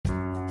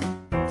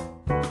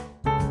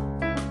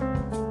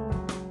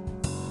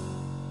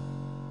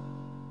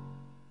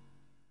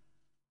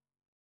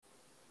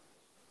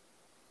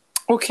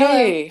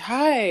Okay,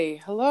 hi,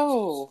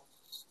 hello.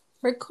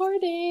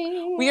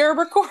 Recording. We are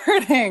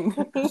recording.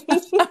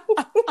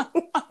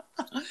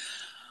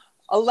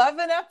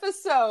 11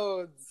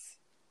 episodes.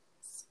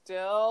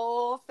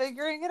 Still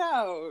figuring it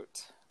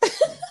out.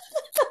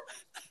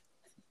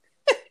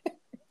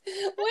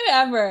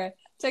 Whatever.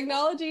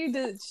 Technology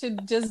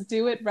should just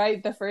do it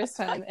right the first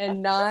time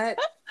and not,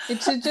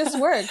 it should just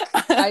work.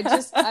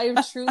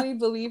 I truly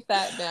believe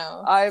that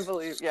now. I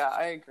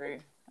agree.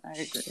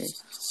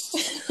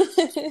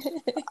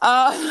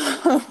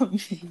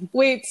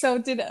 Wait, so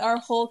did our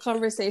whole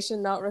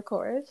conversation not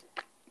record?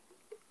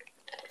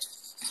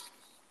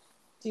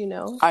 Do you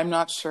know? I'm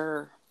not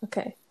sure.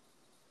 Okay.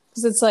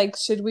 Because it's like,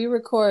 should we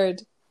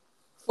record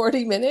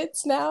 40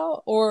 minutes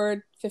now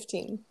or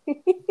 15?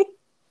 And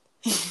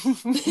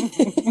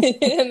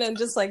then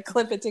just like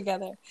clip it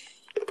together.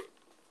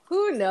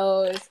 Who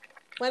knows?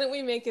 Why don't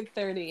we make it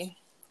 30?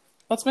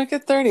 Let's make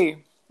it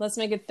 30. Let's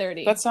make it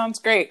 30. That sounds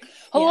great.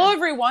 Hello,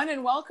 everyone,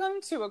 and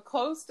welcome to a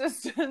Close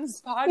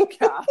Distance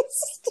podcast.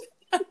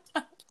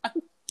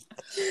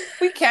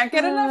 We can't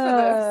get enough of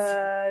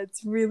this.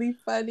 It's really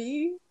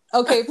funny.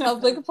 Okay,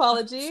 public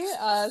apology.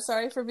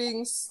 Sorry for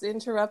being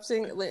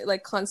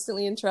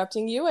constantly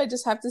interrupting you. I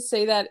just have to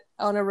say that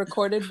on a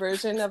recorded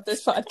version of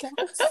this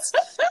podcast,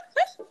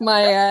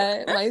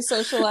 my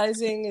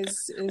socializing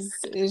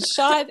is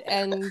shot,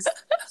 and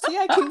see,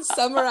 I can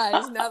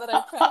summarize now that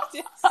I've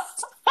practiced.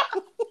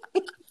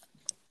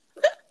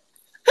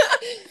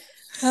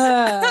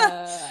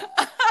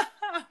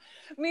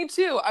 Me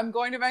too. I'm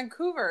going to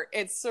Vancouver.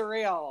 It's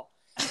surreal.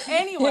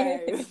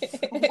 Anyways,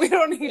 we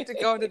don't need to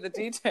go into the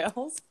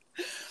details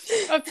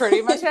of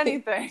pretty much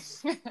anything.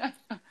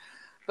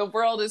 The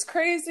world is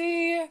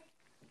crazy.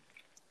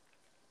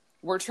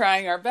 We're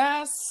trying our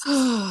best.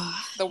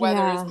 The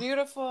weather is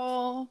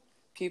beautiful.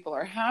 People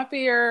are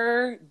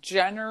happier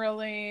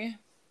generally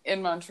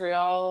in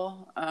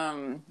Montreal,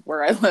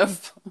 where I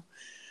live.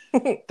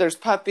 There's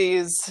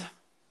puppies.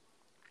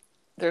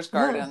 There's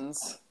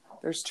gardens.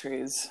 There's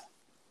trees.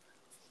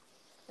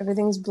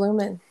 Everything's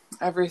blooming.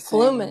 Everything.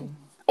 Blooming.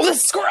 Oh, the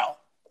squirrel!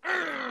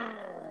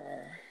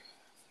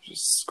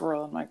 Just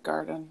squirrel in my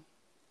garden.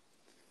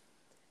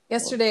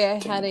 Yesterday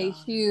I had a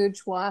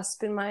huge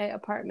wasp in my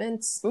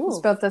apartment. Ooh. It's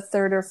about the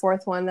third or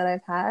fourth one that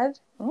I've had.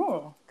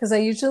 Oh. Because I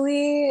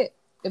usually,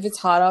 if it's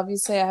hot,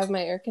 obviously I have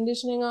my air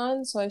conditioning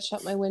on, so I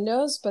shut my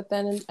windows, but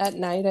then at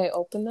night I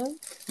open them.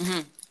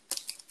 Mm-hmm.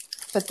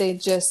 But they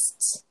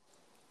just...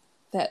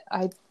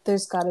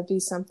 there's got to be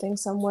something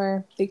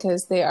somewhere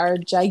because they are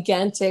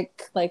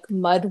gigantic, like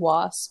mud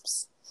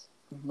wasps.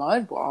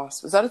 Mud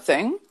wasp? Is that a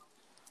thing?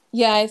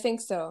 Yeah, I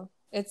think so.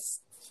 It's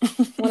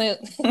when I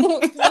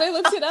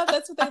looked it up,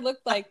 that's what they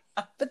looked like.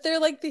 But they're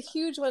like the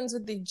huge ones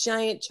with the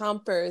giant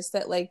chompers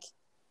that like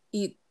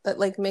make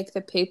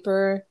the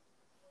paper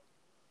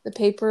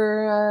nests.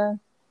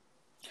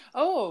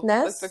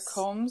 Like the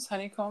combs,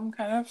 honeycomb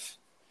kind of.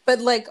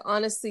 But like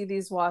honestly,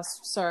 these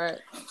wasps are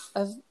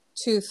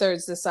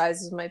 2/3 the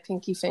size of my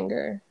pinky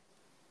finger.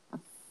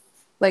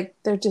 Like,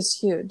 they're just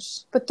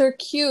huge. But they're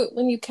cute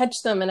when you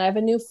catch them, and I have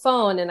a new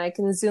phone, and I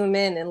can zoom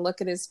in and look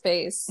at his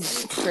face.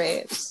 It's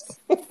great.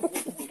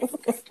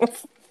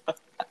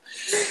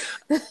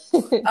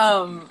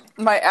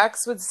 My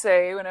ex would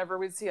say whenever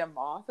we'd see a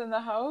moth in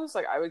the house,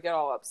 like, I would get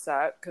all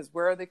upset, because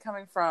where are they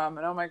coming from?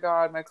 And, oh my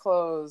God, my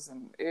clothes,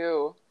 and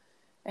ew.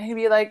 And he'd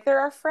be like, they're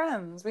our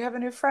friends. We have a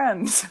new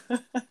friend.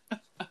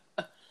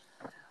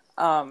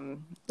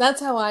 That's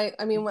how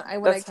when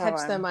I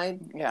catch them, I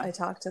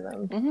talk to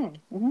them.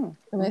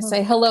 And I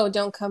say, hello,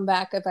 don't come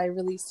back if I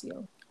release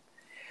you.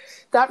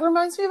 That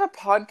reminds me of a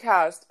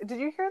podcast. Did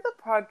you hear the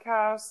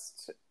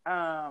podcast?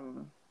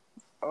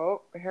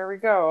 Oh, here we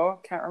go.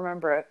 Can't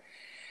remember it.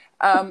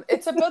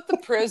 It's about the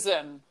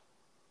prison.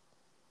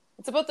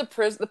 It's about the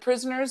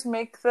prisoners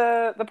make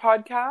the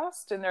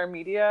podcast in their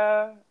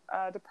media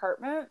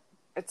department.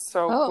 It's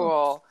so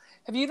cool.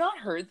 Have you not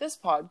heard this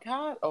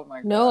podcast? Oh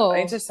my God. No. I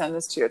need to send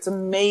this to you. It's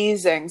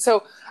amazing.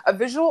 So a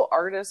visual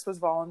artist was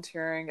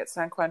volunteering at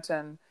San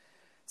Quentin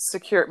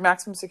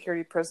maximum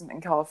security prison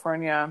in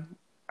California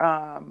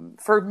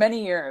for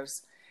many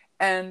years.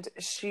 And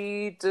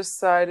she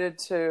decided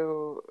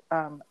to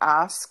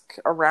ask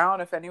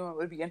around if anyone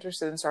would be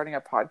interested in starting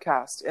a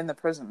podcast in the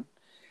prison.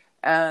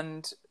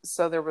 And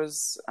so there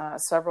was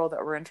several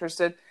that were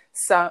interested.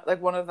 So,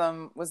 like, one of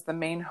them was the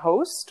main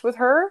host with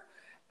her.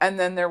 And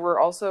then there were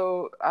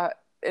also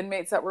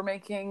inmates that were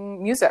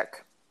making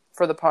music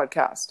for the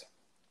podcast.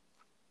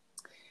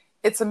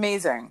 It's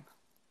amazing.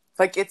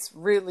 Like, it's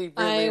really,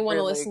 really,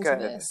 really good.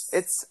 To this.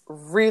 It's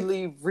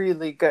really,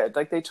 really good.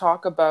 Like, they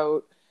talk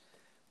about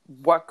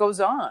what goes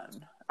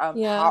on,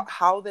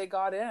 how they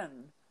got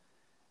in,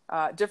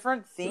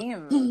 different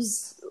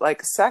themes,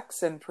 like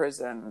sex in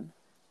prison,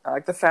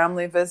 like the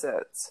family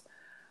visits.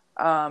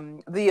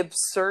 The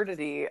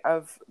absurdity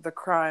of the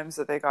crimes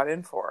that they got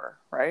in for,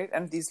 right?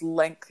 And these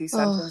lengthy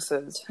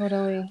sentences.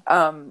 Totally.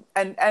 And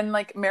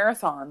like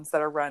marathons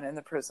that are run in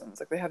the prisons.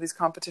 Like, they have these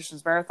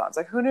competitions, marathons.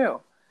 Like, who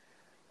knew?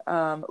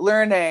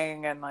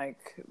 Learning and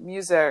like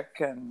music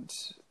and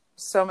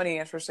So many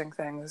interesting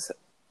things.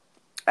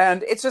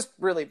 And it's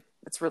really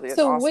an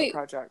awesome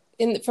project.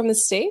 From the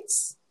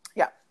States?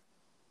 Yeah.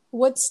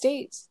 What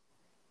state?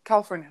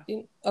 California.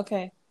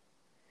 Okay.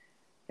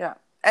 Yeah.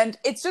 And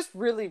it's just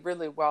really,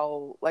 really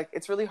well, like,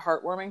 it's really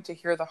heartwarming to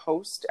hear the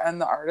host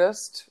and the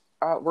artist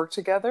work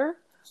together.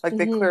 Like,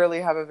 they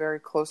clearly have a very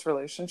close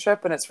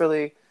relationship, and it's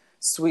really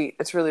sweet.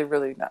 It's really,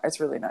 it's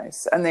really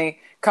nice. And they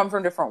come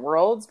from different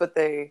worlds, but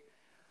they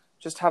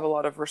just have a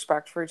lot of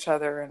respect for each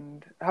other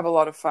and have a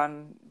lot of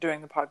fun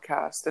doing the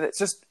podcast. And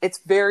it's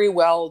very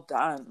well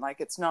done. Like,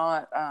 it's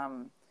not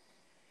hard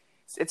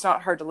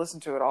to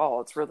listen to at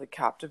all. It's really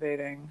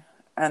captivating,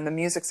 and the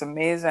music's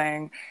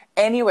amazing.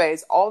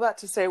 Anyways, all that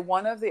to say,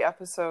 one of the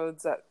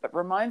episodes that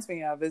reminds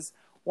me of is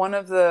one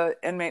of the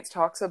inmates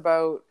talks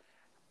about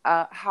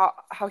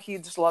how he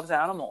just loves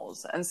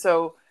animals. And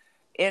so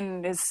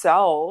in his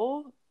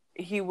cell,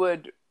 he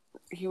would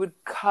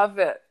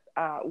covet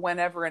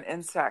whenever an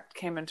insect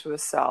came into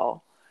his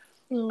cell,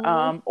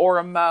 or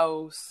a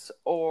mouse,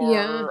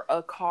 or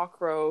a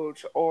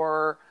cockroach,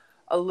 or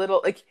a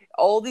little, like,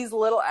 all these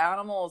little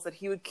animals that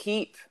he would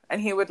keep,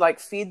 and he would, like,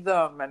 feed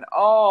them, and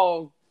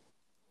oh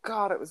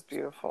God, it was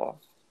beautiful.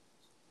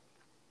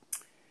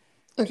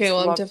 Okay,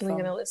 well, I'm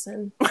definitely gonna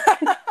listen.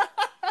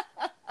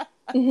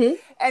 And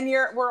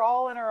we're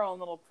all in our own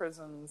little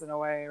prisons in a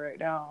way right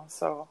now,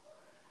 so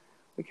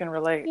we can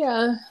relate.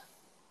 Yeah.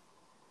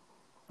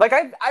 Like,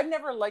 I've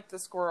never liked the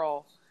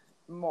squirrel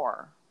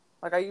more.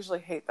 Like, I usually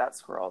hate that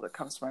squirrel that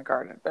comes to my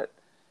garden, but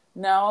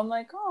now I'm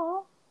like,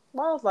 oh,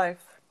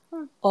 wildlife.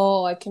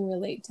 Oh, I can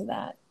relate to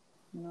that.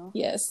 You know?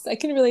 Yes, I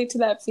can relate to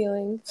that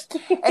feeling.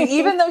 And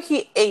even though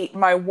he ate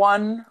my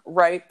one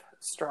ripe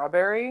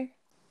strawberry,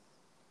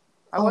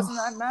 I wasn't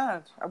that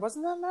mad.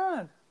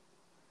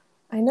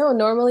 I know.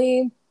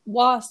 Normally,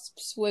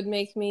 wasps would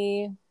make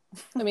me.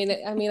 I mean,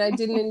 I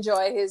didn't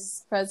enjoy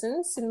his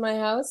presence in my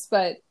house,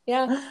 but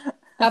yeah,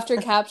 after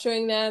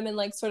capturing them and,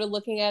 like, sort of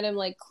looking at him,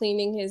 like,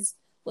 cleaning his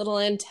little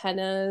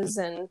antennas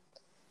and.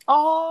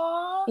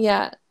 Aww.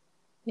 Yeah,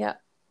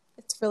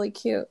 it's really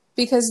cute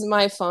because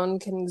my phone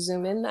can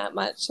zoom in that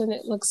much and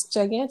it looks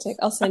gigantic.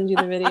 I'll send you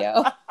the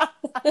video.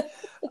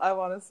 I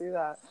want to see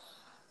that.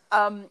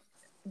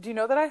 Do you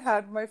know that I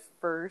had my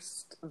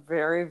first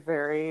very,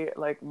 very,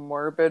 like,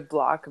 morbid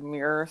Black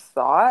Mirror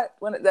thought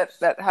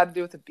that had to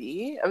do with a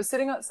bee? I was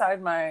sitting outside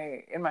in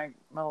my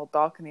little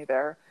balcony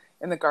there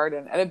in the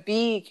garden, and a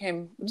bee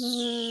came,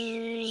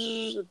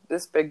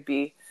 this big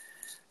bee.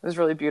 It was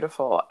really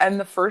beautiful. And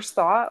the first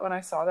thought when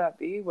I saw that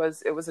bee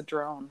was it was a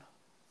drone.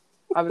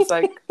 I was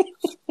like,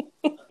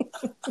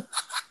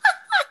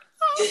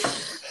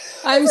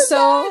 I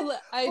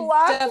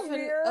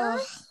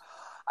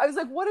was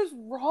like, what is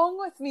wrong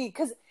with me?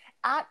 Because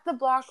at the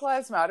Black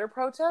Lives Matter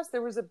protest,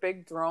 there was a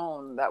big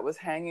drone that was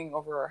hanging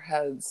over our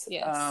heads.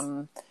 Yes.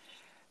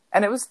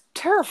 And it was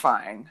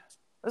terrifying.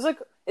 It was like,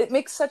 it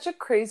makes such a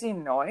crazy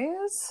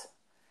noise.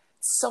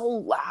 It's so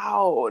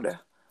loud.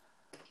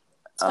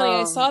 It's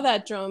funny, I saw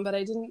that drone, but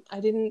I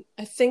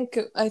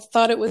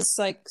thought it was,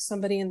 like,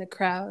 somebody in the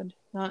crowd,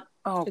 not.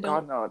 Oh,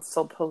 God, no. It's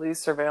still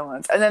police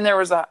surveillance. And then there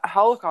was a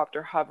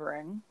helicopter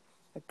hovering,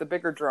 like the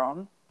bigger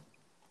drone.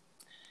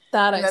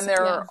 And then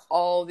there are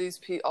all these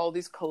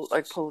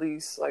like,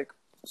 police, like,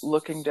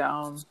 looking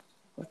down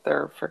with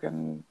their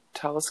freaking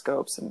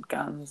telescopes and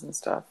guns and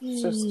stuff.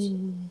 It's just,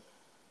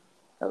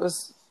 that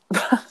was,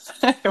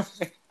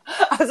 anyway.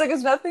 I was like,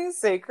 is nothing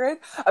sacred?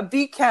 A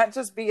bee can't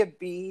just be a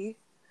bee.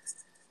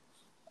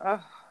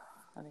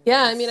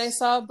 Yeah, I mean, I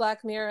saw a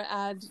Black Mirror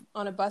ad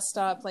on a bus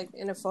stop, like,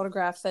 in a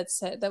photograph that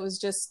was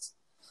just,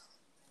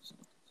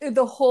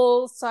 the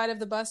whole side of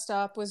the bus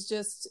stop was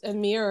just a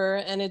mirror,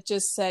 and it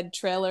just said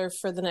trailer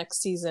for the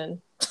next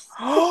season.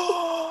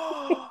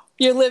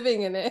 You're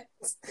living in it.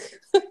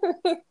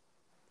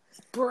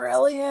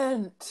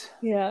 Brilliant.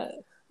 Yeah,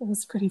 it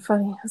was pretty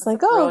funny. I was like,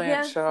 oh,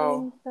 yeah,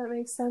 show. That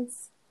makes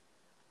sense.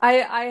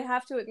 I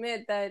have to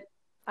admit that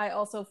I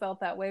also felt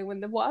that way when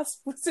the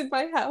wasp was in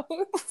my house.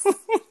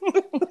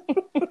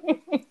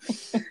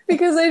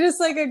 Because I just,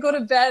 like, I go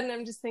to bed and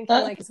I'm just thinking,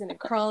 like, he's gonna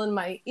crawl in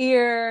my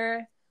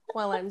ear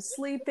while I'm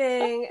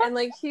sleeping. And,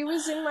 like, he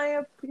was in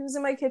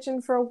my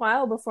kitchen for a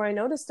while before I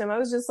noticed him. I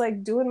was just,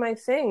 like, doing my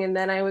thing, and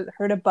then I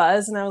heard a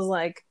buzz, and I was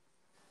like,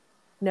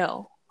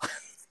 no.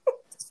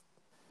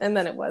 And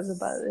then it was a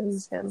buzz. It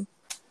was him.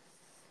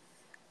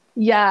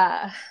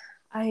 Yeah.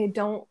 I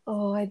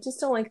just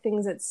don't like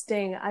things that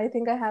sting. I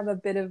think I have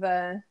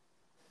I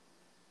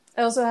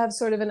also have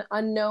sort of an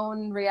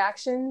unknown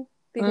reaction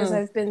because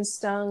I've been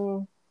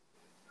stung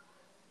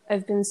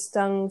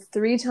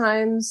 3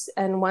 times,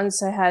 and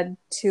once I had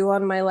 2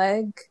 on my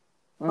leg,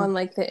 on,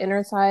 like, the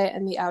inner thigh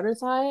and the outer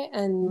thigh,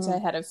 and I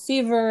had a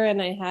fever, and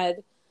I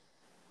had,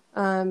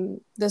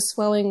 the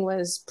swelling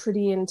was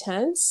pretty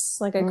intense.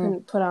 Like, I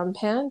couldn't put on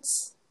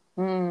pants.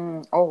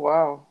 Oh,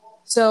 wow.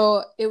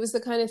 So it was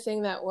the kind of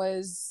thing that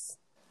was,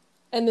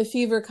 and the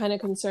fever kind of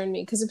concerned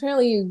me, because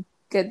apparently you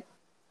get,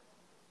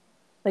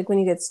 like, when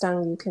you get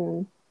stung, it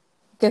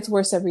gets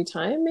worse every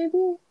time,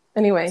 maybe?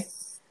 Anyway,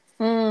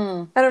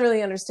 I don't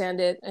really understand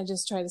it. I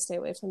just try to stay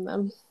away from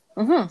them.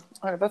 Mm-hmm.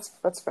 All right,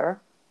 that's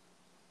fair.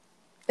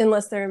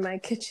 Unless they're in my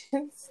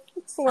kitchen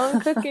while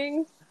I'm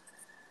cooking.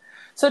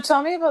 So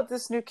tell me about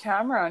this new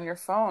camera on your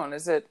phone.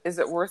 Is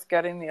it worth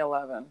getting the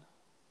 11?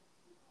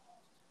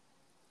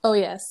 Oh,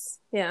 yes.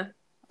 Yeah.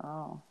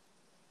 Oh.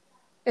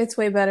 It's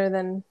way better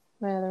than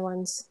my other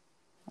ones.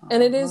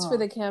 And it is for Uh-huh.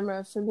 the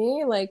camera. For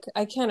me, like,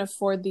 I can't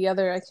afford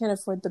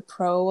the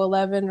Pro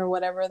 11 or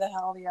whatever the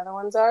hell the other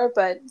ones are,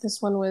 but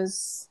this one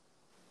was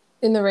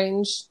in the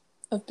range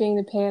of being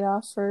to pay it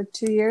off for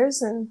 2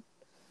 years. And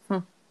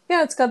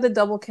yeah, it's got the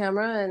double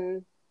camera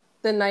and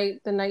the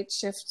night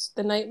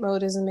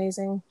mode is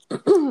amazing.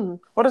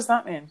 What does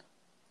that mean?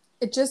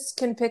 It just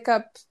can pick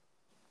up,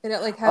 it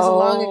like has a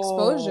long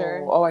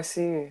exposure. Oh, I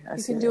see. You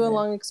See can what do you a mean.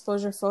 long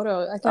exposure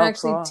photo. I can Oh,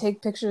 actually cool.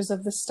 take pictures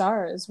of the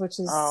stars, which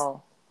is,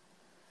 Oh,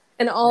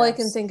 and all I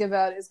can yes. think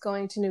about is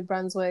going to New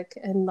Brunswick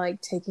and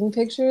like taking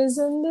pictures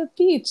in the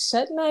beach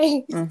at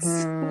night.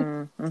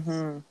 Mm-hmm.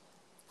 Mm-hmm.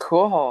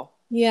 Cool.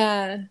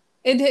 Yeah,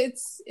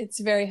 it's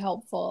very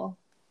helpful.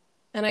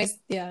 And I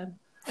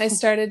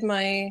started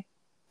doing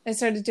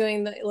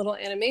the little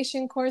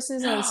animation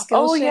courses on Oh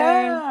Skillshare.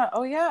 yeah.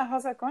 Oh yeah.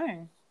 How's that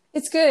going?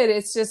 It's good.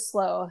 It's just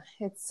slow.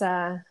 It's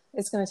going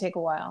to take a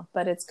while,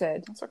 but it's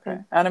good. That's okay.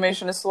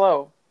 Animation is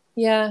slow.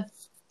 Yeah.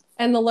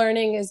 And the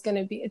learning is going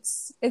to be,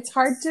 it's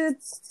hard to,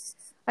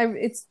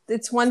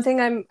 it's one thing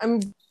I'm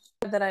glad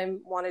that I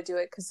want to do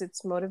it because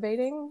it's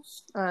motivating.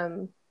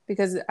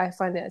 Because I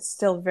find that it's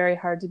still very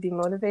hard to be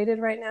motivated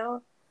right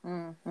now.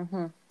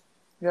 Mm-hmm.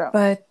 Yeah.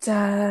 But,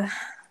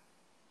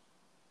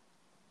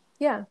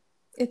 yeah,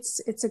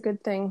 it's a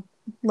good thing.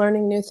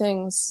 Learning new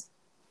things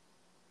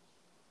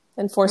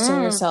and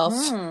forcing yourself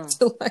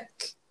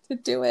to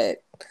do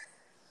it.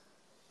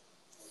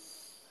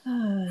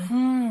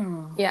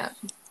 Yeah.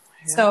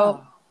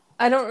 So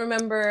I don't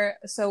remember.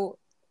 So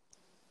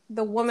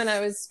the woman I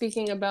was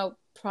speaking about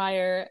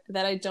prior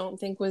that I don't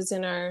think was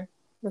in our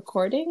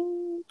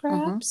recording,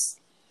 perhaps,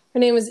 her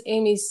name was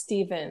Amy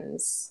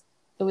Stevens.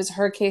 It was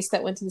her case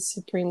that went to the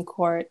Supreme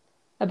Court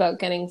about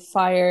getting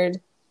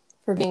fired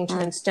for being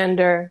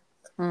transgender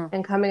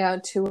and coming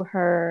out to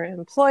her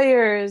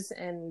employers,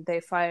 and they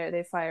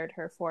fired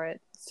her for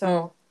it.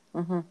 So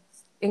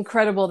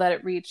incredible that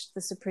it reached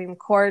the Supreme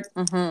Court,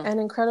 and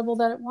incredible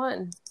that it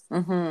won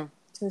to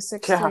a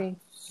 6-3.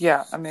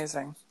 Yeah,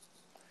 amazing.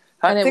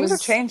 And things are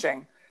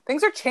changing.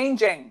 Things are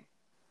changing.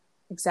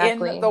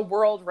 Exactly. In the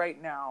world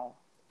right now.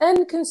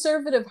 And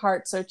conservative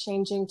hearts are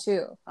changing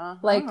too.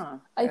 Like,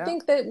 I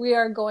think that we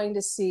are going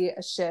to see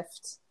a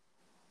shift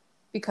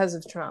because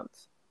of Trump.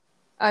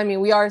 I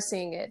mean, we are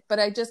seeing it, but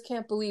I just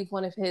can't believe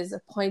one of his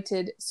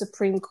appointed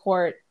Supreme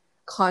Court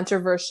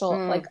controversial,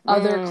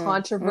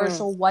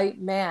 controversial white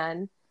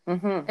man.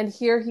 And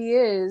here he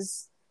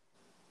is.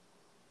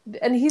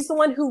 And he's the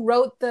one who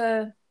wrote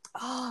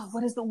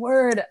what is the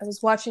word? I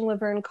was watching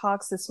Laverne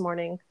Cox this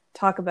morning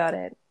talk about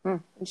it.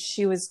 And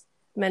she was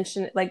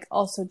mentioned, like,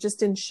 also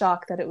just in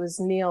shock that it was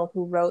Neil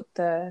who wrote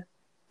the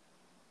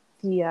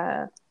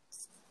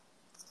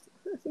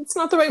it's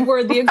not the right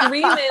word, the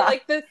agreement,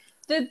 like the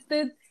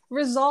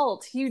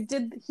result. He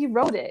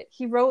wrote it.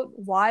 He wrote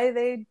why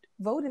they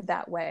voted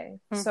that way.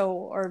 So,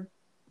 or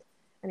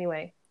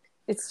anyway,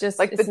 it's just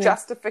like the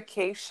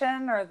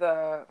justification or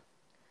the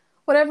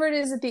whatever it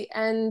is at the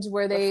end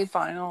where the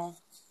final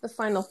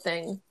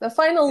thing, the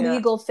final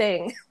legal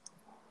thing.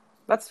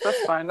 That's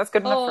fine. That's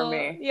good enough for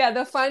me. Yeah,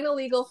 the final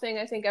legal thing.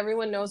 I think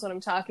everyone knows what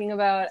I'm talking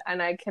about,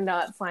 and I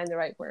cannot find the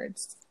right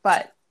words.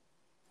 But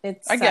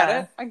I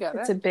get it.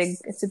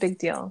 It's a big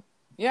deal.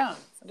 Yeah,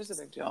 it is a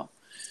big deal.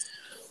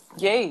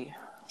 Yay.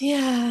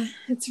 Yeah,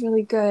 it's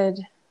really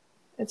good.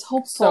 It's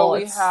hopeful. So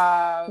we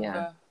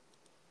have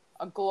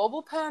a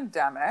global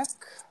pandemic.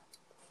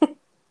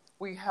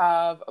 We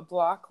have a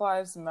Black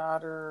Lives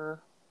Matter,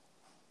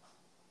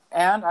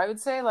 and I would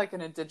say like an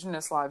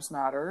Indigenous Lives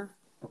Matter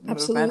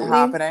movement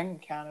happening in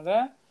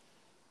Canada.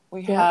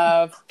 We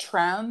have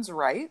trans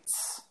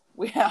rights.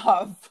 We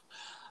have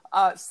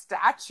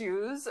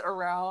statues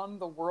around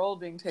the world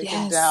being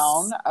taken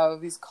down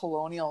of these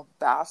colonial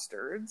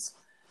bastards.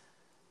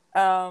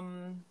 I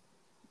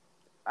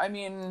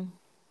mean,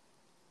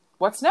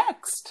 what's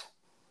next?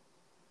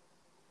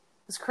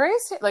 It's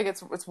crazy. Like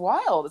it's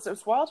wild.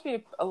 It's wild to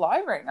be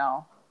alive right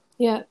now.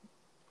 Yeah.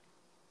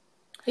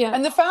 Yeah.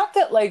 And the fact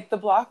that like the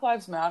Black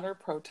Lives Matter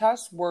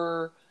protests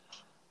were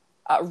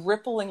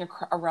rippling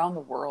around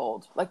the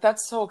world, like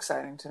that's so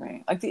exciting to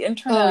me. Like the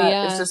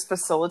internet is just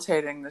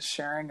facilitating the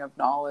sharing of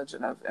knowledge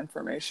and of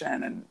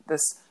information and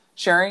this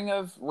sharing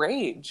of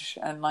rage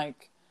and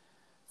like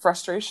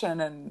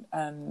frustration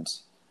and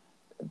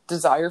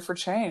desire for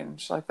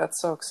change. Like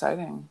that's so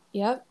exciting.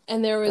 Yep.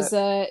 And there was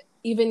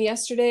even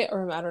yesterday,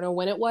 or I don't know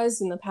when it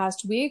was, in the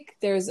past week,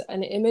 there's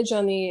an image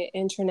on the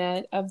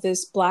internet of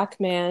this black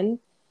man,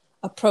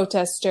 a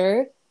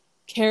protester,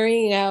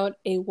 carrying out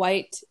a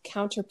white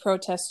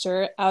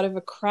counter-protester out of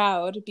a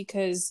crowd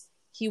because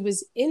he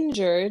was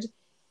injured.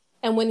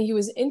 And when he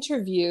was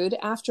interviewed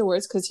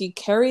afterwards, because he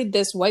carried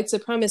this white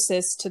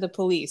supremacist to the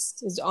police,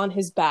 is on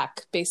his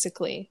back,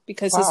 basically,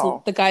 because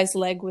the guy's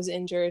leg was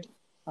injured.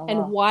 Oh, And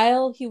wow.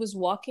 while he was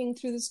walking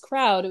through this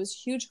crowd, it was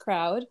a huge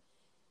crowd,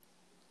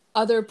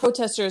 other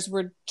protesters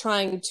were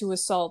trying to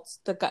assault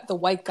the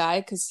white guy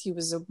because he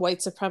was a white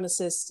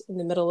supremacist in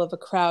the middle of a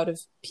crowd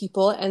of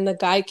people. And the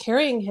guy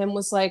carrying him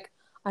was like,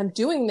 I'm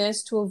doing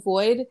this to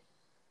avoid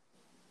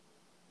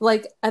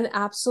like an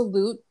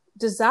absolute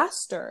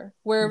disaster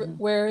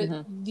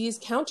where these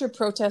counter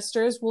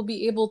protesters will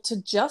be able to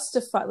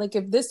justify, like,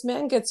 if this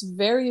man gets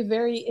very,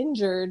 very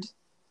injured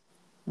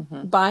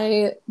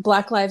by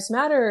Black Lives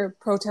Matter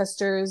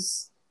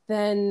protesters,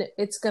 then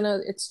it's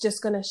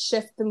just gonna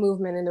shift the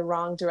movement in the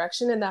wrong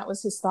direction. And that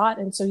was his thought.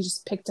 And so he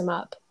just picked him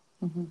up.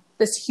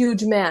 This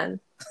huge man.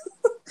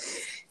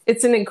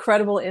 It's an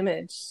incredible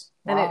image.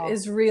 Wow. And it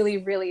is really,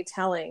 really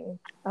telling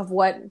of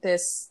what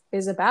this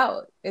is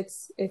about.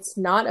 It's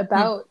not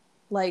about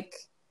like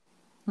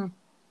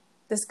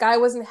this guy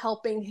wasn't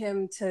helping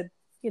him to,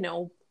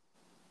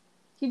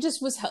 he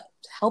just was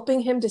helping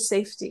him to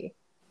safety,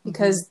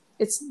 because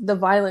the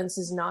violence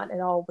is not at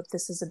all what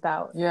this is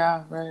about.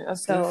 Yeah, right.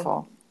 That's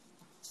beautiful.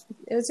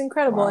 It was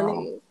incredible. Wow.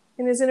 And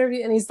in his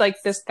interview, and he's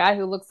like this guy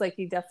who looks like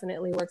he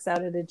definitely works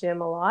out at a gym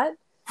a lot.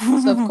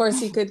 So of course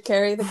he could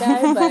carry the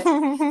guy,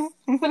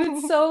 but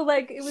it's so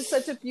like, it was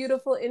such a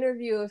beautiful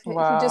interview of him.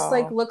 Wow. He just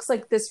like looks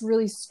like this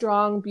really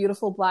strong,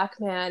 beautiful Black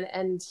man,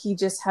 and he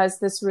just has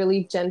this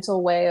really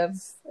gentle way of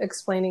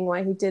explaining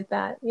why he did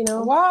that,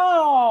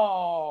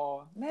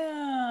 Wow,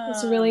 man,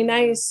 it's really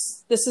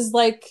nice. This is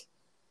like,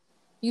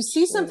 you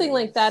see something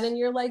like that and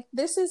you're like,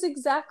 this is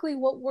exactly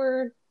what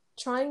we're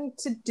trying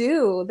to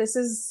do. This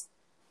is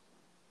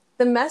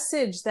the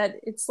message,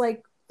 that it's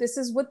like, this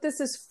is what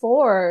this is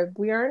for.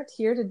 We aren't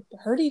here to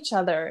hurt each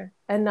other,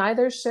 and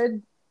neither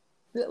should,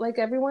 like,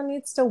 everyone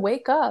needs to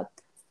wake up.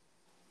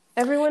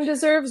 Everyone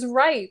deserves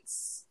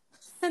rights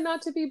and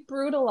not to be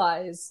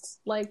brutalized.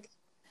 Like,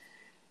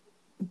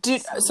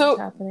 dude,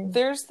 so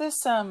there's this,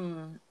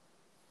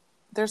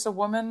 there's a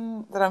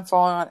woman that I'm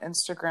following on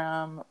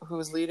Instagram who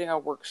is leading a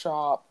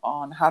workshop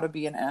on how to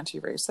be an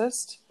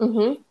anti-racist.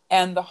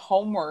 And the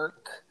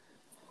homework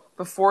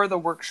before the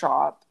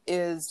workshop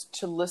is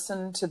to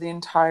listen to the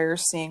entire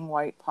Seeing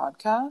White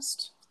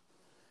podcast.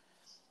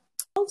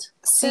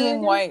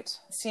 Seeing White.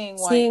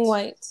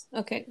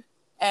 Okay.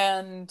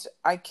 And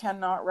I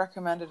cannot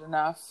recommend it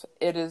enough.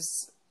 It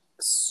is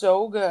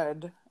so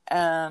good.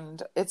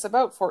 And it's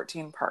about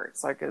 14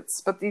 parts.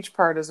 But each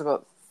part is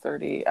about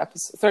 30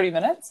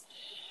 minutes.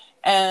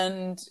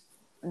 And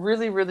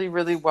really, really,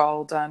 really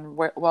well done,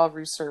 well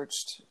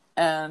researched,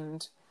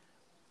 and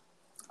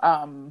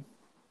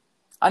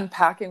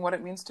unpacking what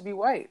it means to be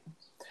white.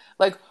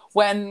 Like,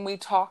 when we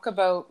talk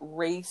about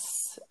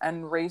race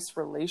and race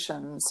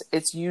relations,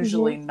 it's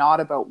usually not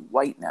about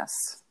whiteness.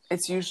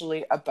 It's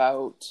usually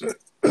about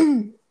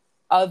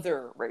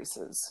other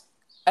races,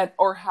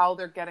 or how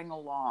they're getting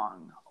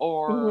along,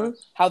 or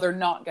how they're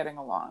not getting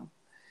along,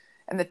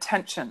 and the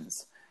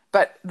tensions.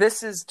 But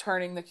this is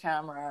turning the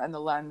camera and the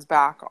lens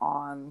back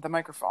on the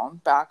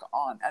microphone, back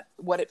on at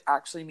what it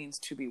actually means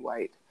to be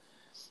white,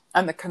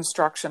 and the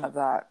construction of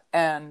that.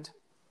 And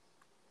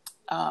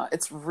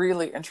it's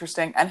really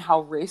interesting, and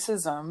how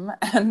racism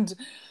and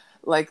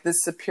like the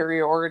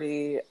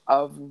superiority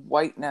of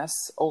whiteness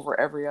over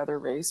every other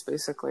race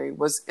basically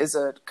is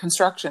a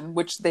construction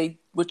which they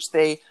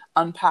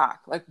unpack.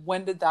 Like,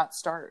 when did that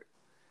start?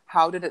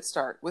 How did it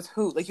start? With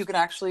who? Like, you can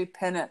actually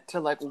pin it to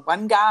like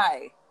one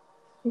guy.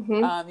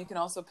 You can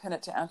also pin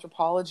it to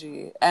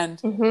anthropology, and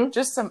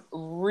just some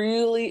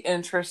really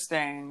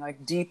interesting,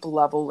 like, deep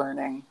level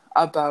learning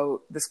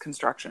about this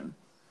construction.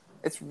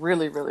 It's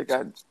really, really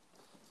good.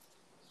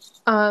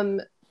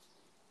 I'm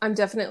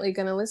definitely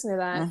going to listen to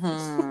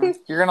that.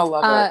 You're going to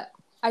love it.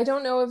 I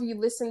don't know if you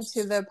listened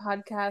to the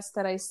podcast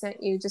that I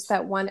sent you, just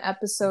that one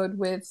episode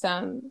with, I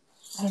don't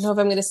know if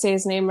I'm going to say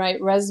his name right,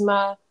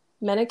 Resmaa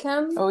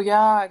Menakem. Oh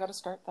yeah, I got to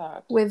start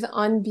that. With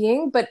On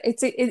Being, but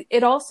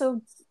it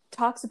also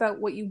talks about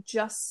what you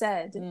just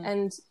said,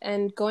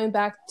 and going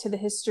back to the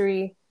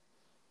history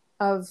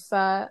of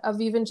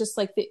even just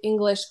like the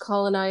English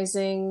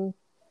colonizing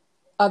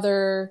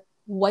other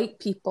white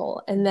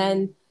people, and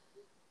then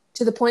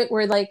to the point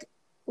where, like,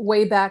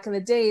 way back in the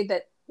day,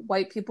 that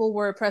white people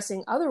were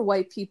oppressing other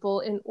white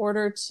people in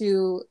order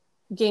to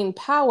gain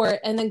power,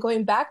 and then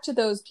going back to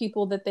those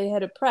people that they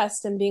had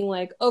oppressed and being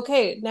like,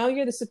 okay, now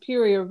you're the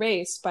superior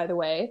race, by the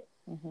way.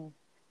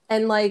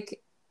 And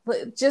like,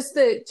 just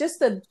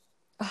the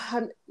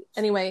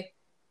anyway,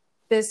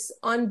 this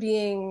On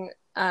Being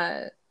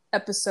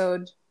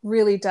episode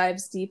really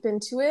dives deep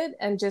into it,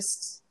 and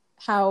just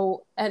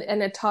how,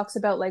 and it talks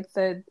about like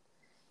the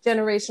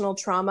generational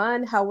trauma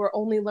and how we're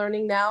only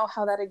learning now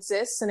how that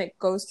exists, and it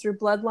goes through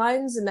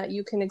bloodlines, and that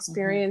you can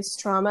experience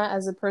trauma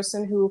as a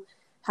person who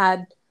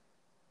had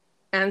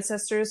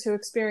ancestors who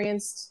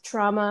experienced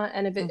trauma,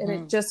 and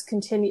it just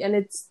continue,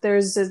 and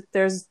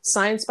there's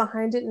science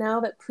behind it now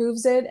that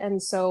proves it,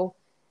 and so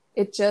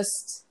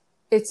it's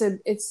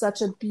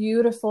such a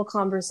beautiful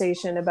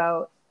conversation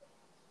about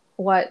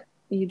what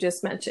you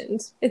just mentioned.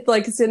 It's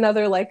like, it's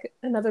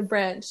another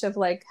branch of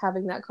like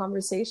having that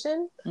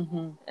conversation,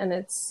 and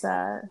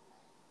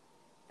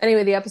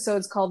Anyway, the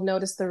episode's called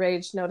Notice the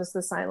Rage, Notice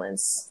the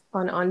Silence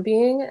on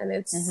Being. And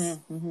it's,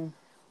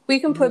 we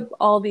can put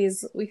all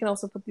these, we can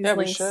also put these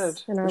links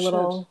in our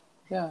little,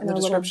 in our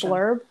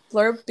little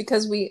blurb,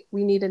 because we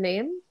need a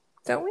name,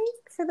 don't we,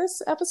 for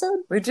this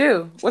episode? We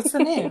do. What's the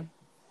name?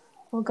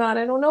 Oh God,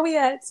 I don't know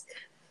yet.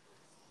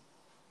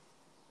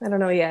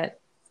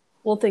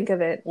 We'll think of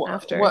it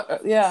after.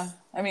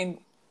 I mean,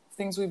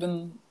 things we've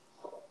been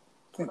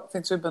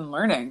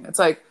learning. It's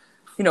like,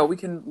 we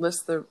can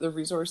list the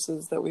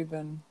resources that we've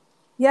been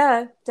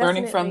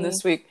learning from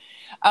this week.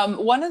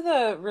 One of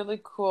the really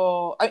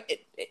cool,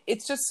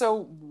 it's just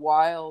so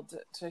wild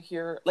to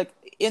hear, like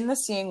in the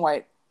Seeing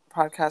White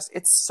podcast,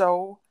 it's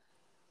so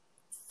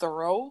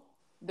thorough.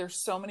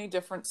 There's so many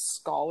different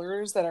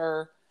scholars that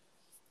are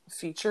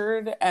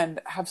featured and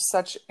have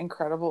such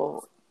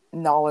incredible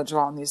knowledge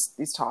on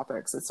these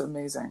topics. It's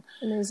amazing.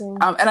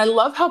 And I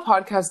love how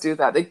podcasts do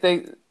that.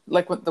 They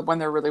like when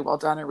they're really well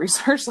done in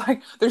research,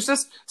 like there's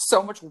just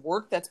so much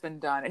work that's been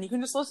done and you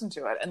can just listen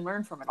to it and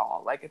learn from it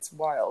all. Like it's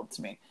wild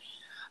to me.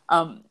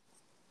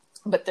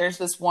 But there's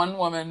this one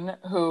woman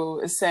who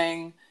is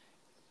saying,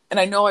 and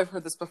I know I've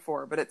heard this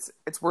before, but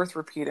it's worth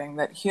repeating,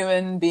 that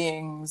human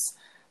beings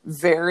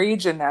vary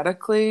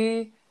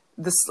genetically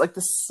the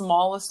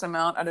smallest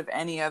amount out of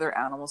any other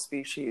animal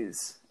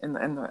species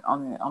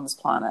on this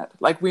planet.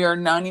 Like we are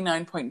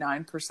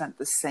 99.9%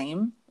 the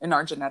same in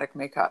our genetic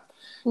makeup.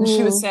 And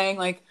she was saying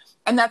like,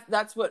 and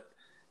that's what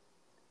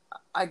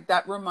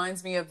that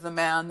reminds me of the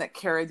man that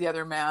carried the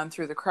other man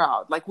through the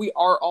crowd. Like we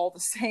are all the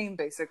same,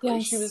 basically.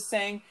 Yes.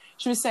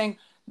 She was saying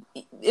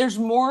there's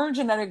more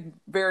genetic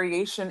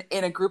variation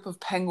in a group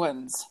of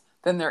penguins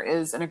than there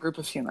is in a group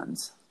of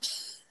humans.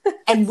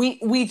 And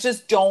we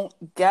just don't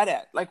get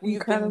it. Like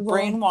we've been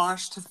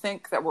brainwashed to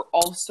think that we're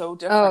all so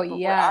different, but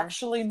we're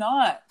actually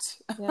not.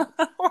 Yeah.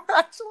 We're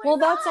actually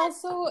not.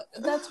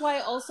 That's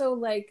why also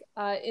like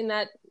in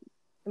that,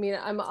 I mean,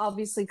 I'm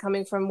obviously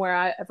coming from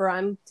wherever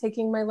I'm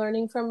taking my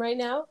learning from right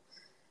now.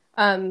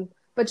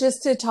 But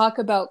just to talk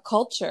about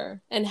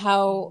culture and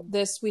how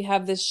we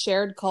have this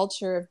shared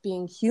culture of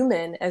being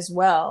human as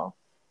well,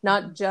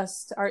 not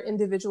just our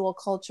individual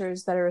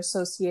cultures that are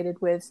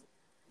associated with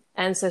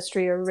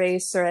ancestry or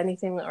race or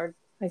anything, or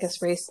I guess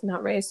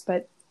not race,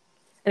 but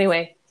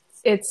anyway,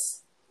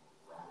 there's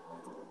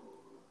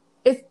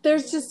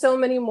just so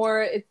many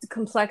more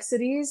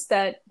complexities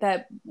that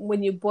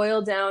when you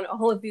boil down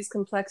all of these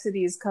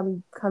complexities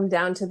come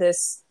down to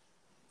this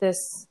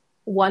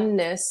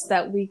oneness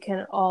that we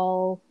can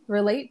all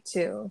relate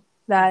to,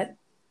 that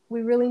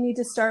we really need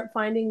to start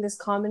finding this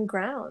common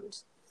ground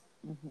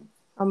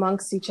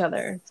amongst each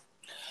other.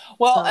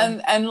 Well,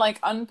 and like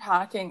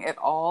unpacking it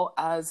all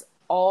as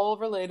all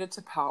related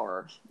to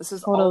power. This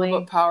is all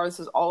about power. This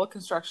is all a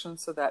construction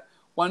so that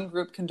one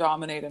group can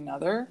dominate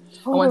another.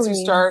 And once you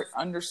start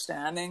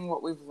understanding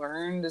what we've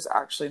learned is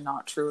actually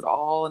not true at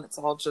all, and it's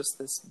all just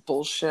this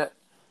bullshit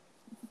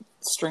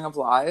string of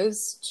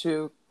lies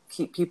to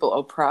keep people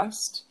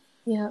oppressed.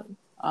 Yeah.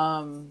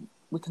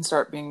 We can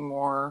start being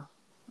more,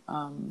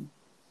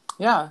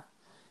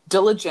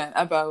 diligent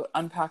about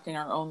unpacking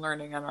our own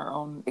learning and our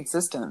own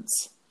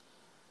existence.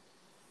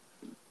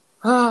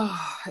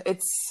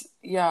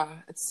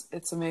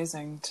 It's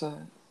amazing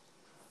to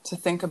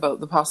think about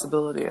the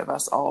possibility of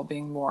us all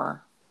being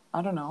more,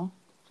 I don't know,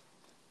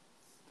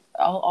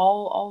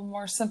 all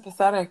more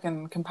sympathetic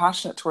and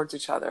compassionate towards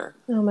each other.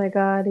 Oh my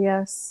God,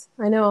 yes.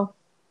 I know.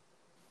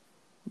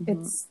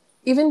 It's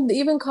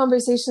even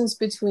conversations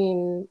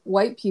between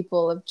white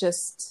people of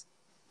just,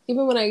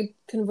 even when I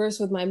converse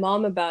with my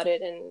mom about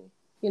it, and,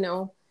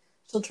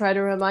 she'll try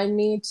to remind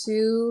me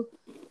to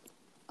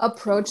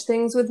approach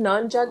things with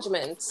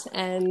non-judgment.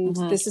 And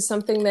this is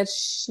something that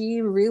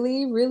she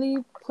really, really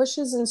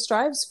pushes and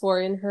strives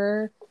for in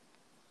her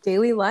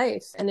daily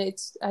life. And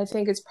I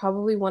think it's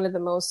probably one of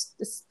the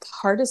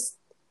hardest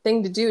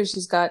thing to do.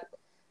 She's got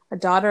a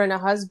daughter and a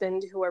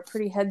husband who are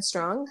pretty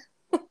headstrong.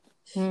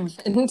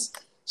 And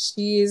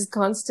she's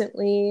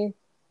constantly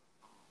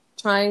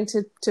trying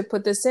to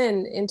put this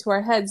into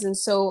our heads. And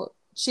so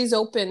she's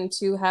open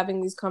to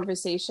having these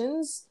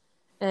conversations.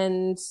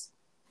 And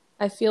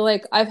I feel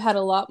like I've had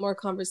a lot more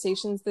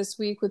conversations this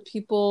week with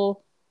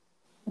people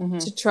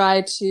to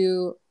try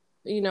to,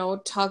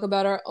 talk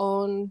about our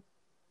own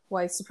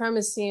white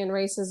supremacy and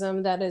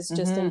racism that is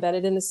just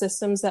embedded in the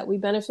systems that we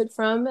benefit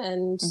from.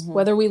 And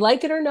whether we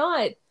like it or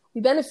not,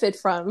 we benefit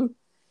from.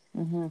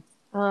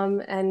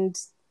 And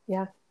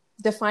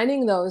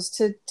defining those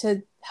to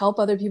help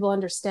other people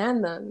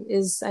understand them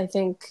is, I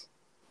think,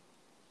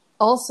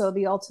 also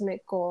the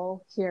ultimate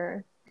goal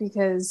here,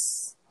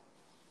 because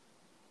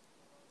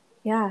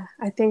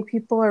I think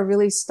people are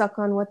really stuck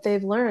on what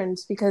they've learned,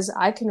 because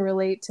I can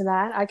relate to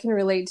that. I can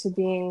relate to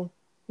being,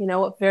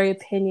 very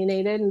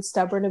opinionated and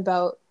stubborn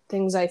about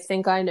things I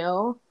think I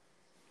know.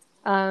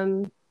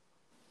 And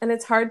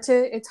it's hard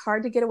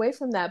to get away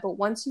from that. But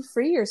once you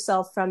free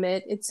yourself from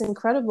it, it's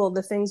incredible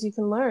the things you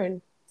can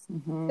learn.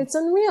 It's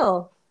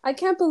unreal. I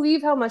can't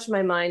believe how much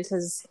my mind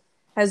has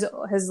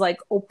like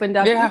opened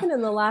up even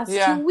in the last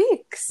 2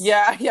 weeks.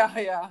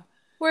 Yeah.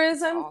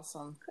 Whereas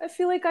Awesome. I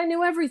feel like I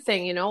knew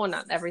everything, well,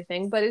 not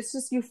everything, but it's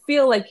just you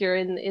feel like you're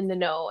in the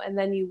know, and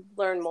then you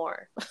learn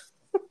more.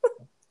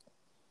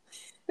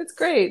 It's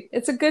great.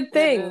 It's a good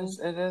thing.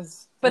 It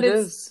is. But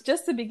it's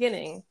just the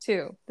beginning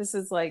too. This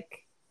is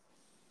like,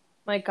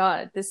 my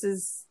God, this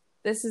is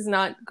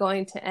not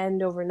going to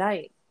end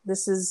overnight.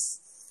 This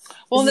is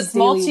it's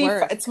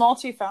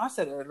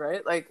multifaceted,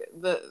 right? Like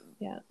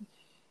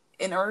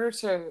in order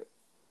to,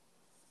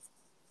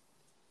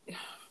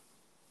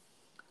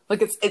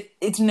 like,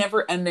 it's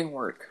never ending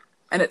work,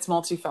 and it's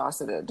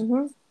multifaceted,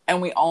 mm-hmm.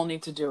 and we all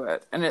need to do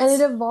it, and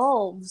it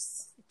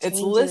evolves.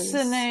 It's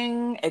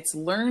listening, it's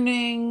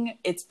learning,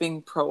 it's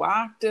being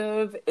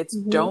proactive, it's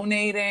mm-hmm.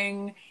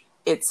 donating,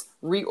 it's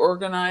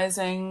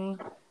reorganizing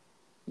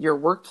your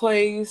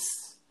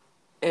workplace,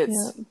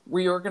 it's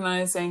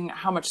reorganizing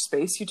how much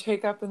space you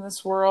take up in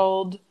this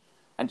world,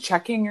 and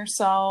checking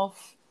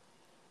yourself.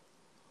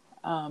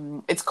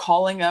 It's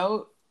calling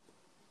out.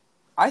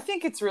 I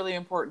think it's really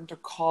important to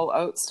call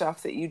out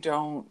stuff that you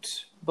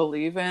don't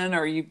believe in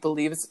or you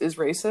believe is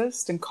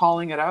racist, and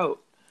calling it out.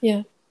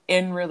 Yeah.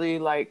 In really,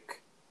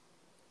 like,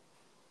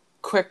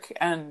 quick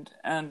and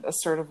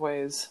assertive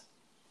ways.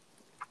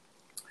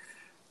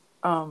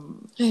 I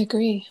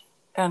agree.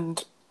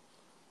 And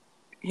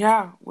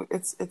yeah,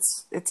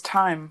 it's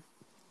time.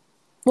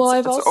 Well,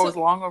 it's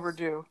long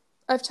overdue.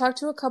 I've talked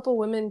to a couple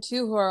women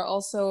too who are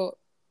also,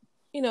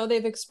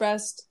 they've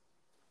expressed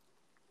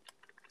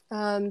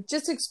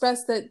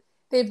that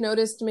they've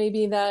noticed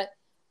maybe that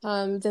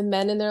the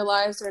men in their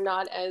lives are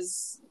not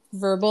as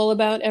verbal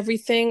about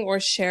everything or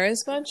share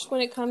as much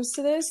when it comes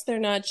to this. They're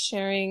not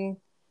sharing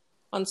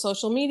on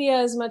social media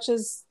as much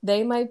as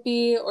they might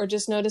be, or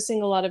just noticing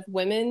a lot of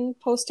women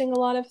posting a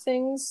lot of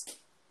things.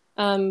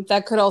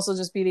 That could also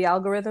just be the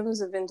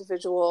algorithms of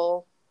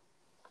individual,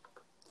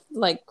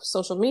 like,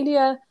 social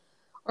media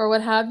or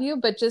what have you,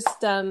 but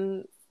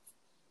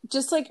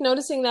just like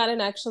noticing that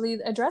and actually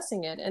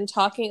addressing it and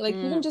talking, like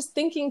even just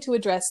thinking to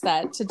address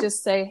that, to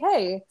just say,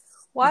 hey,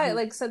 why? Mm-hmm.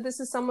 Like, so this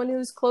is someone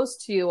who's close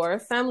to you or a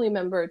family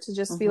member, to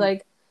just be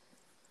like,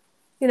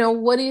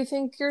 what do you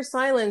think your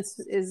silence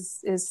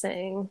is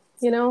saying?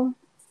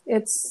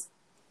 It's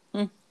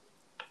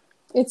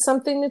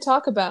something to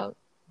talk about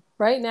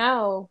right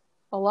now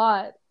a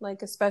lot,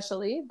 like,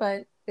 especially,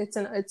 but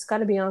it's got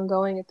to be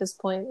ongoing at this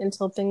point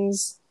until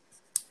things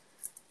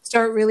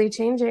start really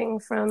changing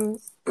from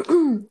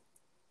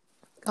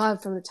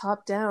from the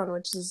top down,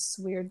 which is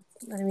weird.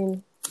 I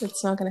mean,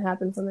 it's not going to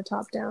happen from the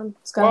top down.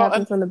 It's got to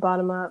happen from the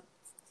bottom up.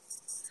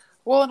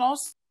 Well, and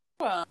also,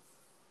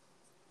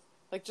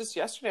 like, just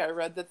yesterday, I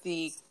read that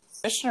the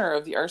commissioner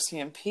of the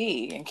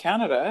RCMP in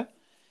Canada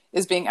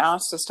is being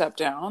asked to step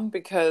down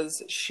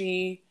because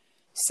she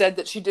said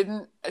that she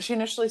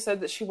initially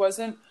said that she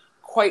wasn't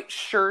quite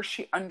sure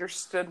she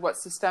understood what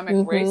systemic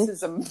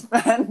racism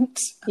meant.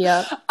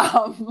 Yeah.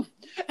 And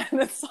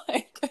it's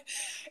like,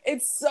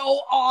 it's so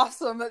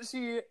awesome that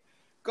she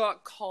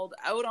got called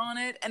out on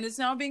it and is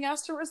now being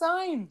asked to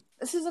resign.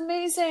 This is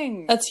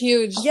amazing. That's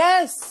huge.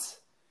 Yes.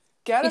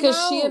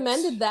 Because she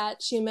amended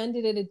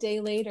it a day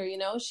later,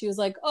 she was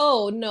like,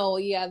 oh no,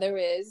 yeah, there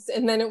is.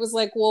 And then it was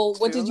like, well,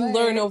 what did you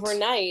learn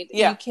overnight?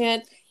 Yeah. You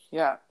can't.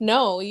 Yeah.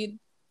 No, you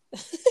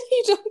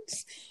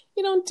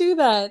don't do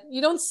that. You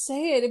don't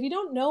say it. If you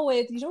don't know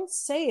it, you don't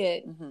say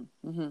it.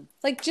 Mm-hmm. Mm-hmm.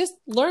 Like, just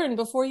learn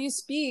before you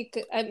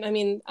speak. I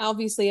mean,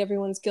 obviously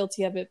everyone's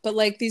guilty of it, but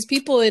like, these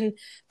people in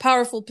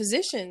powerful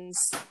positions,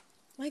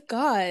 my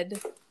God,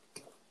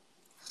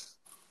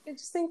 I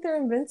just think they're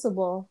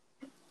invincible.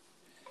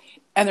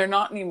 And they're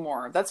not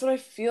anymore. That's what I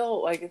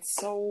feel like. It's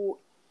so...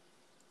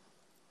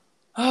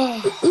 Oh,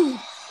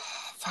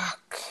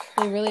 fuck.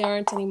 They really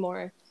aren't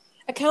anymore.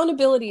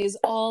 Accountability is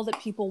all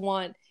that people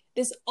want.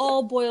 This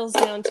all boils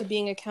down to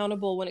being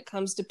accountable when it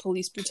comes to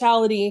police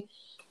brutality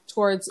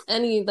towards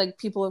any, like,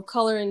 people of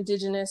color,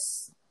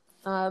 Indigenous,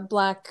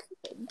 Black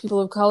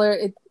people of color.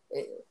 It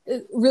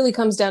really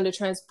comes down to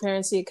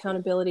transparency,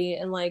 accountability,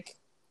 and, like,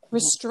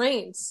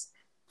 restraints.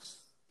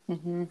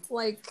 Mm-hmm.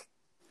 Like,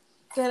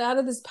 get out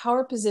of this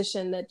power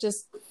position that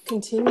just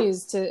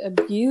continues to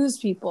abuse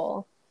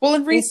people. Well,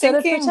 and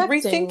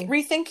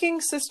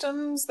rethinking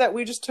systems that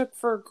we just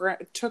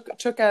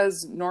took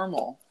as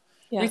normal.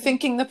 Yeah.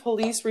 Rethinking the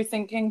police,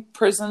 rethinking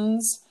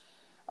prisons.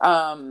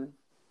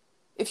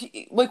 If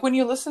you, like, when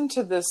you listen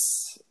to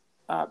this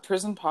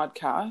prison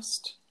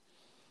podcast,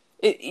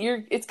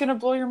 it's going to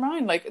blow your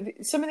mind. Like,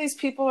 some of these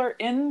people are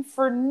in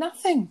for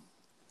nothing.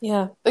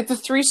 Yeah, like the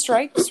 3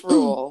 strikes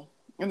rule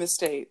in the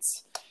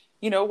States.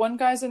 One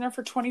guy's in there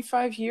for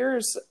 25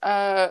 years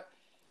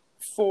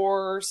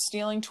for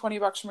stealing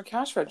 $20 from a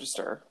cash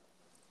register.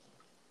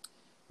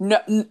 No,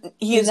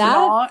 he's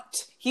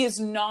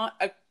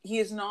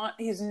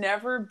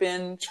never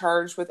been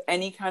charged with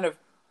any kind of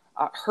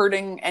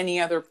hurting any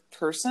other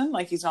person.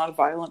 Like, he's not a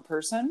violent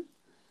person,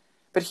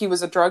 but he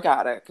was a drug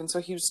addict. And so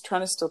he was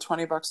trying to steal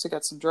 $20 to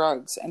get some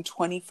drugs, and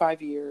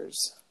 25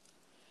 years.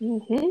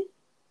 Mm-hmm.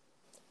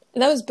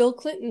 And that was Bill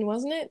Clinton,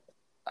 wasn't it?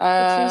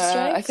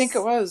 I think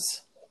it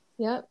was.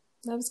 Yep,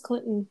 that was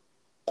Clinton.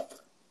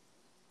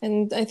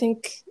 And I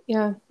think,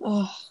 yeah,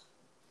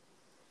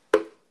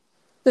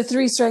 the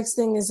three strikes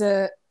thing is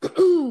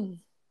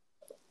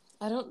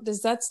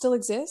does that still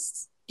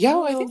exist? Yeah,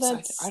 I don't I know if think so.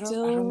 that's I don't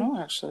still.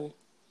 know actually.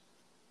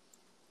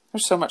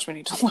 There's so much we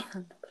need to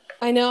learn.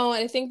 I know.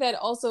 I think that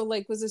also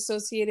like was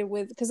associated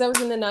with, because that was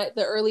in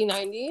the early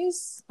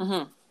 90s,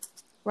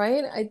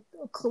 right?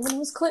 When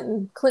was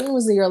Clinton? Clinton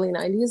was the early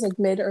 90s, like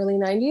mid early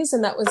 90s.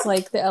 And that was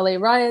like the LA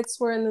riots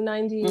were in the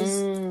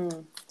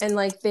 90s. And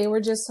like they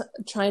were just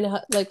trying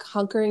to like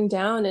hunkering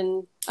down.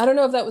 And I don't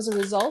know if that was a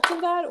result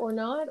of that or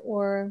not,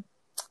 or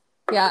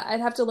yeah, I'd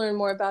have to learn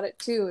more about it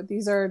too.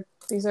 These are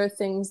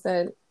things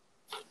that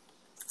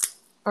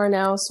are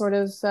now sort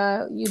of,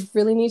 you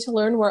really need to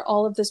learn where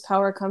all of this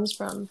power comes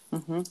from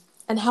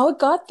and how it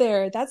got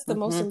there. That's the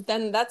most,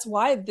 then that's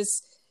why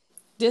this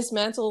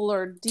dismantle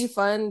or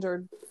defund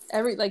or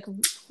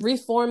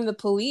reform the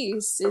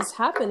police is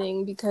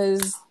happening,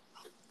 because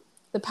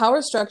the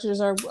power structures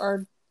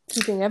are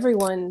keeping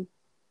everyone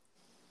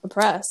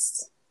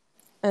oppressed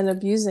and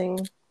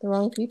abusing the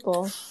wrong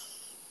people.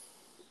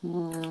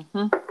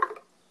 Ugh,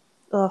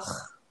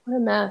 what a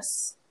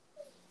mess.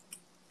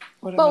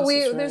 But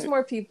there's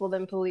more people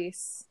than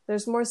police.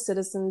 There's more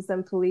citizens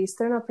than police.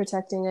 They're not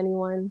protecting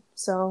anyone.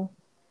 So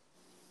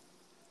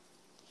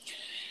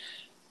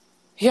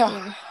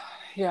yeah.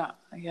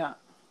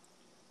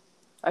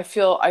 I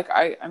feel like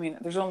I mean,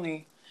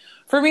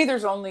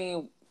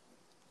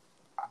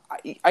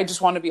 I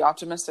just want to be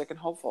optimistic and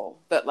hopeful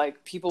that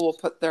like people will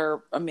put their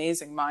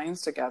amazing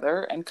minds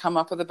together and come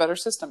up with a better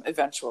system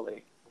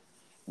eventually,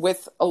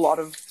 with a lot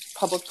of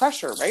public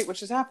pressure, right?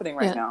 Which is happening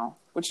right now,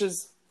 which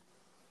is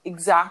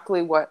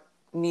exactly what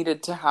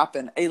needed to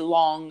happen a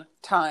long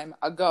time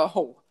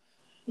ago.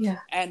 Yeah.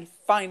 And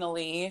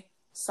finally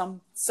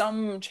some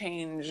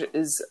change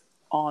is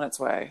on its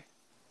way.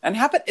 And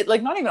not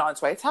even on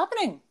its way, it's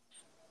happening.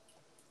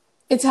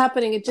 It's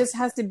happening. It just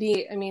has to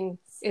be, I mean,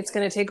 it's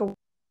going to take a while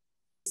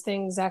for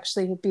things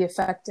actually be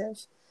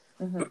effective.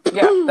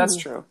 Yeah, that's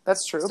true.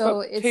 So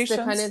but it's patience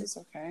the kind of, is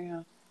okay,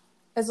 yeah.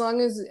 As long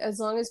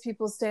as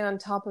people stay on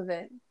top of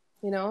it,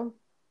 you know?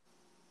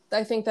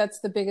 I think that's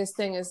the biggest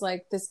thing, is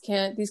like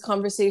these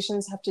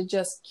conversations have to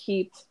just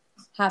keep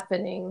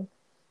happening.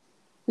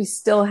 We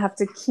still have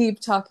to keep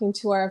talking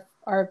to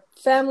our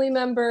family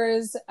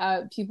members,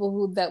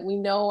 people that we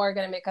know are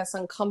going to make us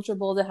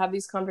uncomfortable to have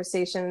these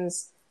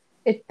conversations.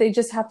 They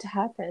just have to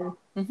happen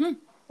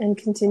and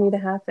continue to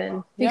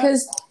happen.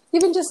 Because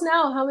even just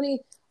now,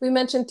 we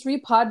mentioned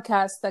 3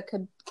 podcasts that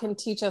can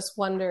teach us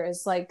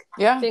wonders, like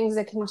things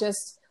that can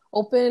just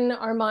open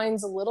our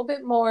minds a little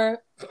bit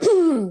more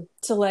to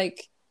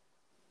like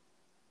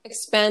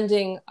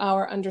expanding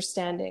our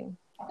understanding.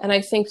 And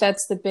I think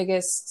that's the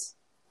biggest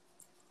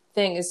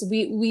thing, is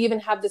we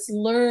even have this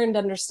learned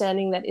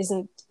understanding that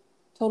isn't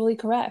totally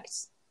correct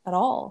at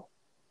all.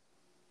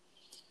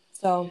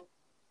 So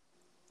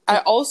I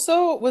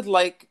also would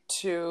like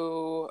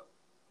to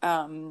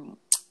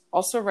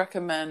also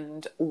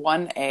recommend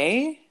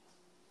 1A,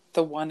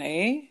 the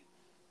 1A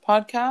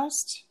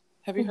podcast.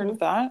 Have you heard of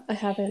that? I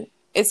haven't.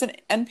 It's an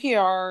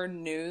NPR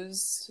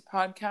news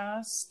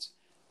podcast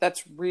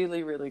that's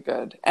really, really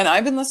good. And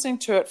I've been listening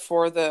to it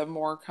for the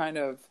more kind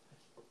of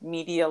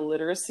media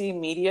literacy,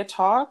 media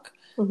talk,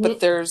 but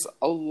there's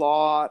a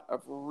lot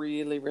of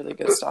really, really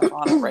good stuff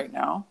on it right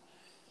now.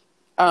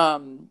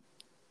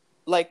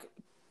 Like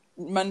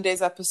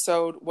Monday's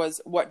episode was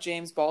what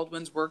James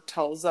Baldwin's work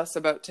tells us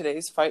about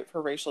today's fight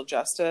for racial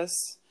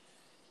justice.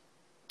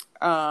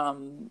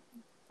 On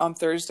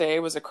Thursday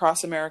was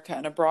Across America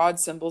and Abroad,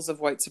 Symbols of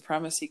White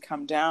Supremacy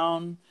Come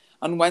Down.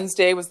 On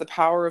Wednesday was The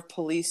Power of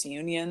Police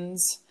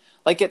Unions.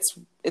 Like it's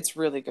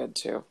really good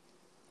too.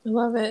 I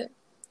love it.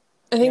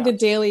 I think the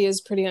Daily is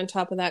pretty on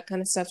top of that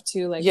kind of stuff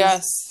too. Like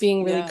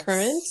being really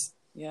current.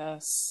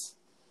 Yes.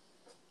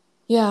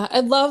 Yeah,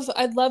 I'd love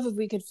if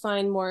we could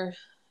find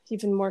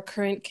even more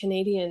current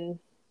Canadian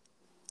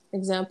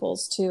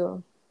examples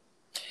too.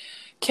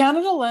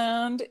 Canada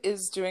Land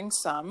is doing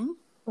some.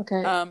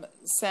 Okay.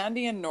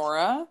 Sandy and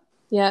Nora.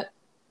 Yeah.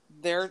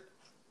 They've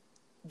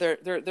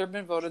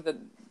been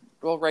voted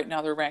right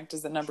now they're ranked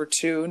as the number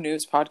 2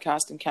 news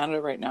podcast in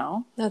Canada right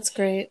now. That's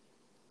great.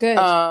 Good.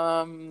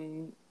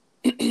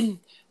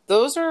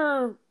 Those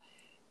are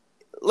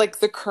like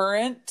The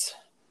Current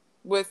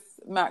with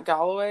Matt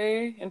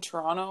Galloway in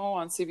Toronto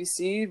on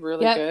CBC.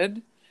 Really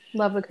good.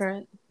 Love The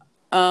Current.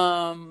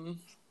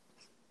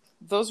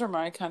 Those are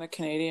my kind of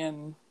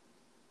Canadian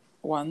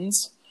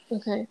ones.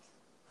 Okay.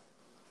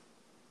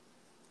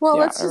 Well,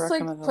 let's just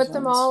like put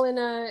them all in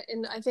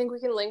I think we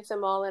can link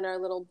them all in our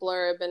little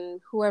blurb,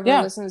 and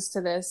whoever listens to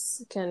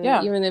this can,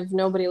 even if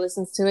nobody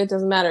listens to it,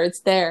 doesn't matter.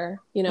 It's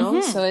there, you know?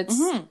 So it's,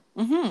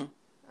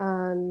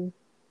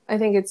 I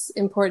think it's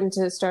important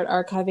to start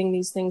archiving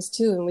these things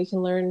too, and we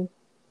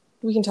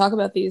can talk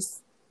about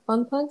these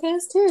on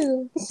podcasts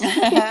too.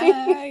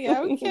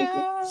 Yeah, we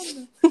can.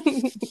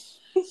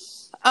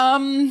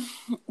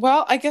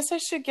 Well, I guess I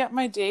should get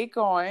my day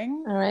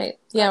going. All right.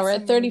 Yeah, we're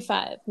at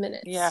 35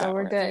 minutes. Yeah, so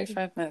we're good.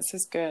 35 minutes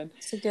is good.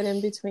 It's a good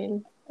in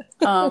between.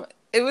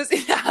 It was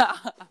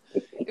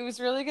It was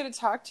really good to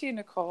talk to you,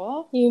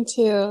 Nicole. You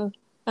too.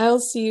 I will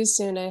see you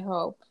soon, I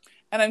hope.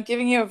 And I'm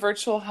giving you a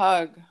virtual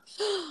hug.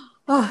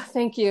 Oh,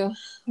 thank you.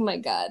 Oh my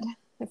God.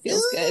 It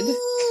feels good.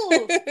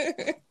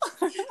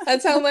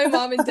 That's how my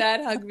mom and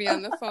dad hug me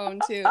on the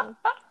phone too.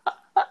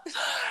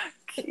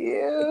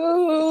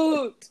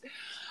 Cute.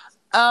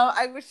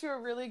 I wish you a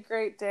really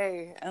great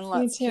day, and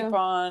let's keep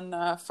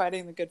on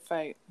fighting the good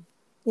fight.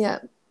 Yeah.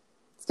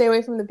 Stay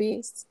away from the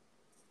bees.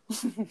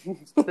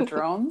 The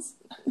drones?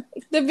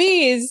 The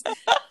bees.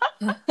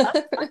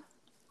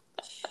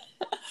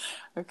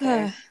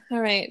 Okay.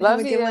 All right. Love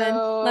Have a you. good one.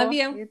 Love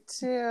you. You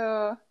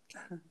too.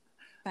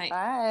 Bye.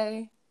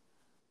 Bye.